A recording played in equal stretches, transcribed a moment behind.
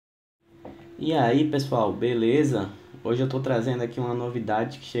E aí pessoal, beleza? Hoje eu tô trazendo aqui uma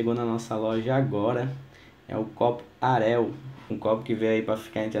novidade que chegou na nossa loja agora. É o copo Arell, um copo que veio aí para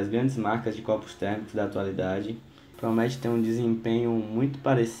ficar entre as grandes marcas de copos térmicos da atualidade. Promete ter um desempenho muito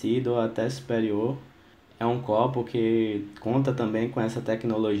parecido ou até superior. É um copo que conta também com essa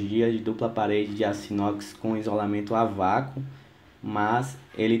tecnologia de dupla parede de aço inox com isolamento a vácuo, mas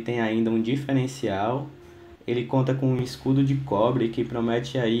ele tem ainda um diferencial. Ele conta com um escudo de cobre que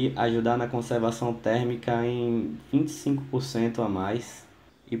promete aí ajudar na conservação térmica em 25% a mais.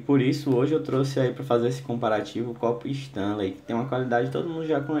 E por isso hoje eu trouxe aí para fazer esse comparativo o copo Stanley, que tem uma qualidade que todo mundo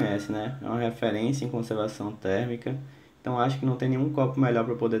já conhece, né? É uma referência em conservação térmica. Então acho que não tem nenhum copo melhor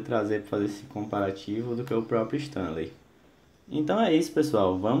para poder trazer para fazer esse comparativo do que o próprio Stanley. Então é isso,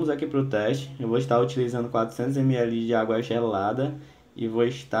 pessoal. Vamos aqui para o teste. Eu vou estar utilizando 400 ml de água gelada e vou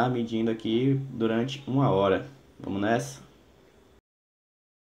estar medindo aqui durante 1 hora. Vamos nessa?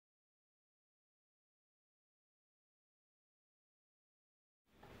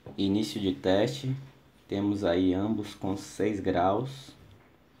 Início de teste. Temos aí ambos com 6 graus.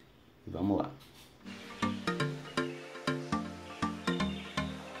 Vamos lá.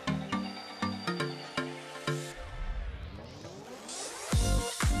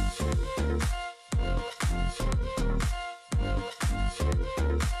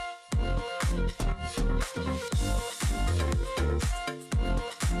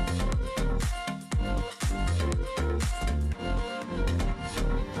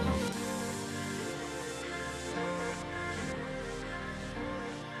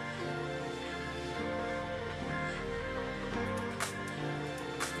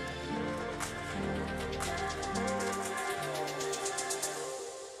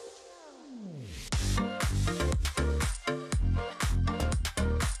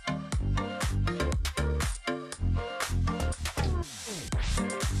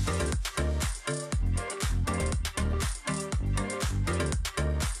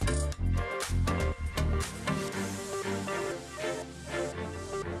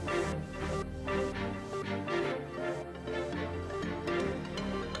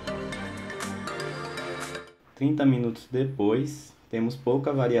 Trinta minutos depois, temos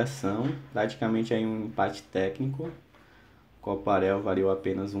pouca variação, praticamente aí um empate técnico. O copo Arell variou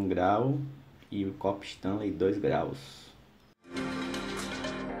apenas 1 grau e o copo Stanley 2 graus.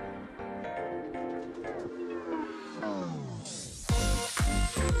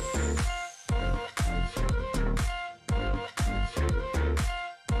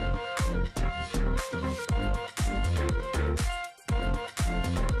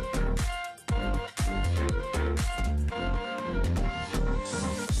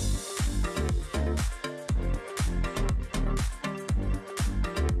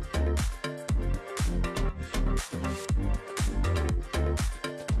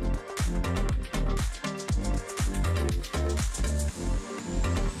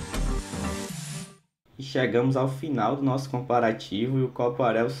 E chegamos ao final do nosso comparativo e o copo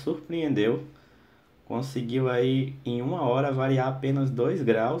Arell surpreendeu. Conseguiu aí em 1 hora variar apenas 2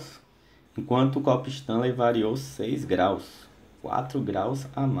 graus, enquanto o copo Stanley variou 6 graus, 4 graus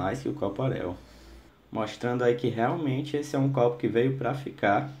a mais que o copo Arell. Mostrando aí que realmente esse é um copo que veio para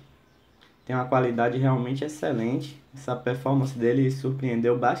ficar. Tem uma qualidade realmente excelente. Essa performance dele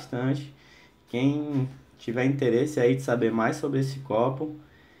surpreendeu bastante. Quem tiver interesse aí de saber mais sobre esse copo,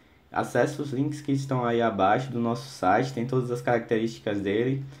 acesse os links que estão aí abaixo do nosso site, tem todas as características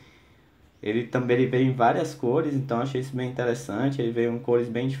dele. Ele também veio em várias cores, então achei isso bem interessante. Ele veio em cores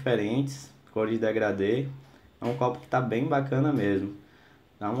bem diferentes, cores degradê. É um copo que está bem bacana mesmo.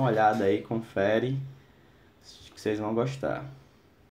 Dá uma olhada aí, confere, acho que vocês vão gostar.